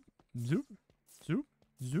 zoop, zoop, zoop,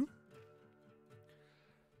 zoop.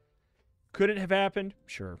 Could it have happened?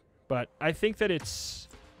 Sure. But I think that it's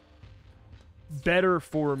better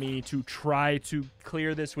for me to try to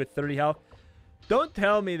clear this with 30 health. Don't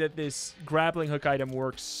tell me that this grappling hook item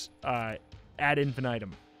works ad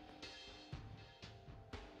infinitum.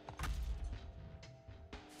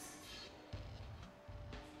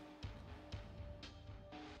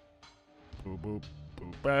 Boop, boop,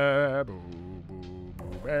 boop, bah, boop, boop,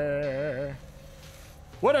 boop, bah.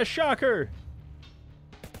 What a shocker!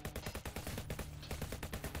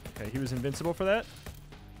 Okay, he was invincible for that.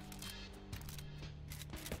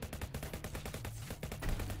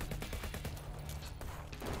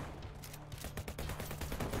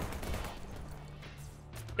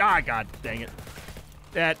 Ah, god dang it.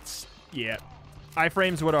 That's, yeah.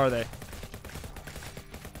 Iframes, what are they?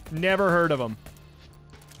 Never heard of them.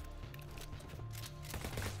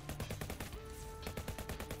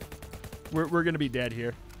 We're gonna be dead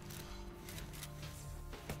here.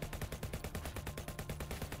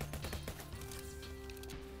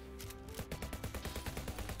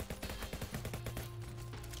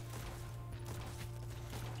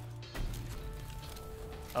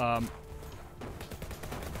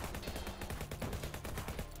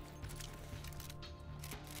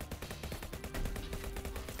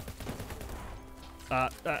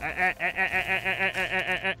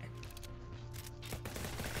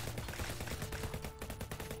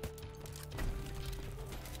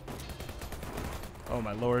 Oh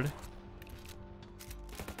my lord.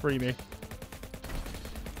 Free me.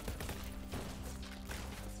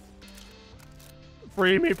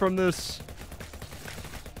 Free me from this.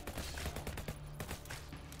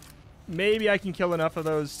 Maybe I can kill enough of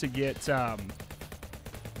those to get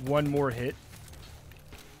one more hit.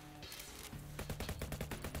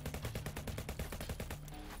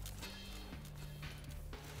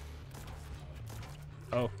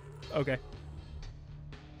 Oh, okay.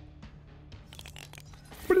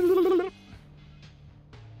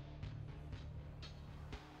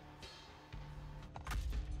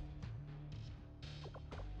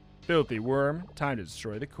 Filthy worm, time to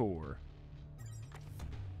destroy the core.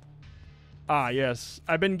 Ah, yes.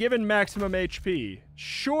 I've been given maximum HP.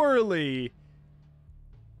 Surely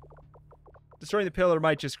destroying the pillar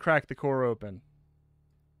might just crack the core open.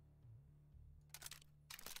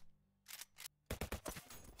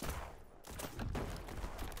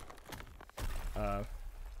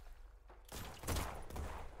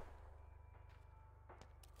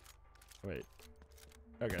 Wait.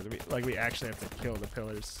 Okay, we actually have to kill the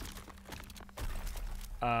pillars.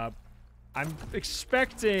 I'm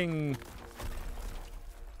expecting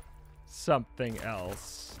something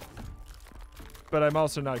else. But I'm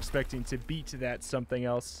also not expecting to beat that something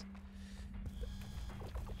else.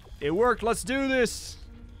 It worked, let's do this!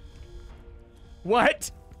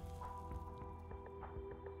 What?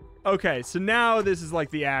 Okay, so now this is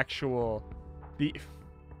like the actual...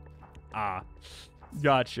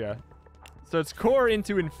 Gotcha. So it's core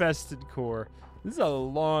into infested core. This is a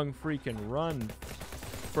long freaking run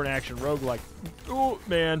for an action roguelike. Oh,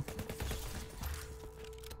 man.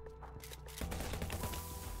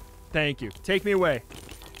 Thank you. Take me away.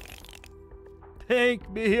 Take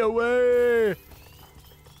me away.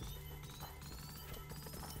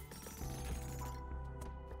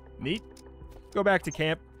 Neat. Go back to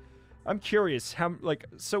camp. I'm curious how, like,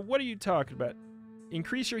 so what are you talking about?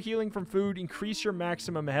 Increase your healing from food, increase your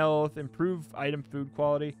maximum health, improve item food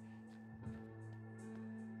quality.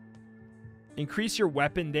 Increase your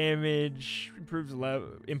weapon damage,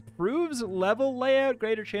 improves level layout,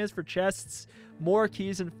 greater chance for chests, more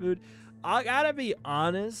keys and food. I gotta be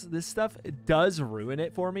honest, this stuff does ruin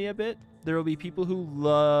it for me a bit. There will be people who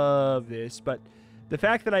love this, but the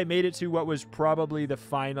fact that I made it to what was probably the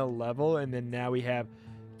final level, and then now we have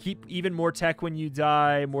keep even more tech when you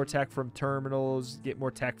die, more tech from terminals, get more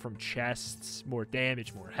tech from chests, more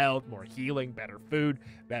damage, more health, more healing, better food,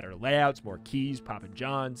 better layouts, more keys, Papa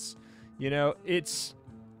John's. You know, it's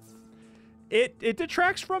it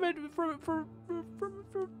detracts from it for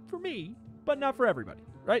me, but not for everybody,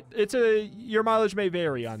 right? Your mileage may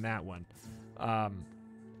vary on that one.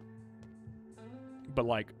 But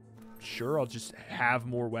like, sure, I'll just have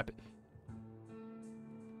more weapons.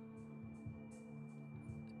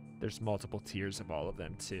 There's multiple tiers of all of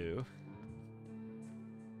them too.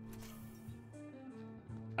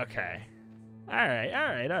 Okay. All right.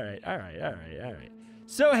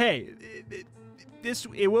 So hey,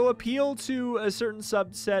 it will appeal to a certain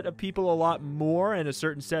subset of people a lot more, and a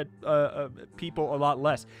certain set of people a lot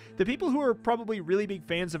less. The people who are probably really big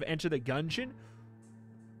fans of Enter the Gungeon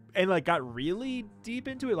and like got really deep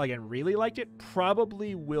into it, like, and really liked it,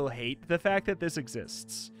 probably will hate the fact that this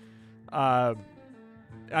exists.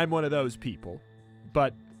 I'm one of those people,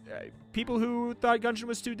 but people who thought Gungeon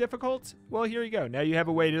was too difficult, well, here you go. Now you have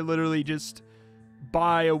a way to literally just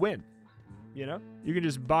buy a win. You know, you can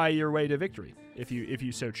just buy your way to victory if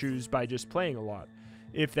you so choose by just playing a lot.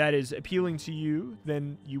 If that is appealing to you,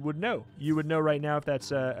 then you would know. You would know right now if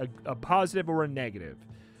that's a positive or a negative.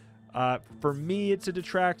 For me, it's a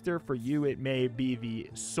detractor. For you, it may be the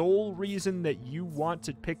sole reason that you want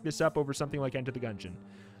to pick this up over something like Enter the Gungeon.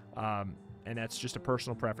 And that's just a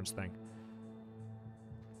personal preference thing.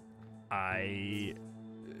 I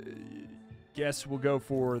guess we'll go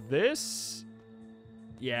for this.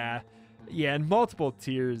 Yeah, and multiple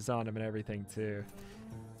tiers on them and everything, too.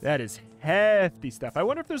 That is hefty stuff. I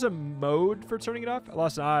wonder if there's a mode for turning it off. I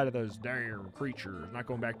lost an eye to those damn creatures. Not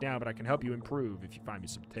going back down, but I can help you improve if you find me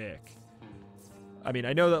some tech. I mean,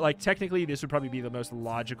 I know that, like, technically this would probably be the most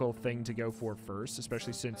logical thing to go for first,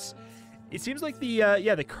 especially since it seems like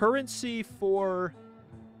the currency for...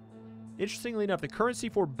 Interestingly enough, the currency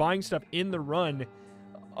for buying stuff in the run...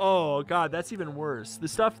 Oh, God, that's even worse. The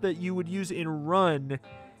stuff that you would use in run...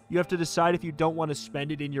 You have to decide if you don't want to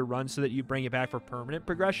spend it in your run so that you bring it back for permanent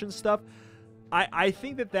progression stuff. I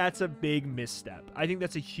think that that's a big misstep. I think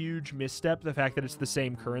that's a huge misstep, the fact that it's the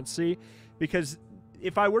same currency. Because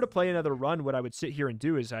if I were to play another run, what I would sit here and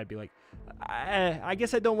do is I'd be like, I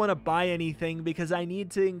guess I don't want to buy anything because I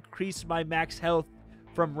need to increase my max health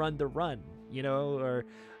from run to run, you know? Or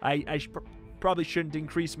I probably shouldn't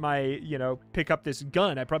increase my, you know, pick up this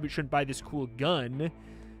gun. I probably shouldn't buy this cool gun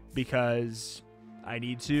because... I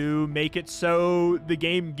need to make it so the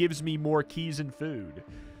game gives me more keys and food,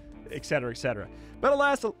 etc., etc. But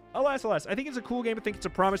alas, I think it's a cool game. I think it's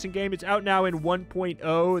a promising game. It's out now in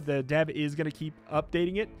 1.0. The dev is going to keep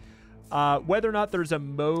updating it. Whether or not there's a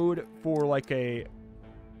mode for like a...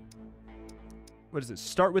 What is it?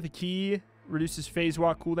 Start with a key. Reduces phase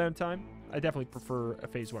walk cooldown time. I definitely prefer a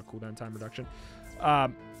phase walk cooldown time reduction.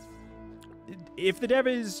 If the dev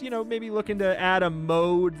is, you know, maybe looking to add a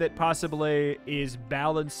mode that possibly is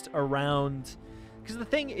balanced around... Because the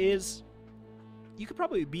thing is, you could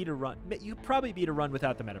probably beat a run. You could probably beat a run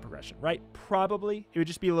without the meta progression, right? Probably. It would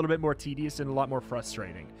just be a little bit more tedious and a lot more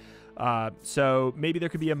frustrating. So maybe there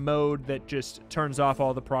could be a mode that just turns off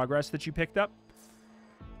all the progress that you picked up.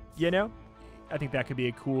 You know? I think that could be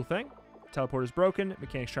a cool thing. Teleporter's broken.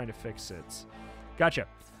 Mechanic's trying to fix it. Gotcha.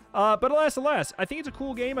 But alas, I think it's a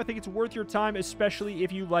cool game. I think it's worth your time, especially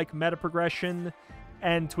if you like meta progression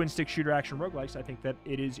and twin-stick shooter action roguelikes. I think that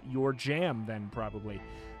it is your jam then, probably.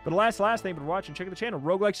 But alas, thank you for watching. Check out the channel.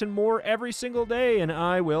 Roguelikes and more every single day, and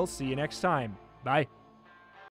I will see you next time. Bye.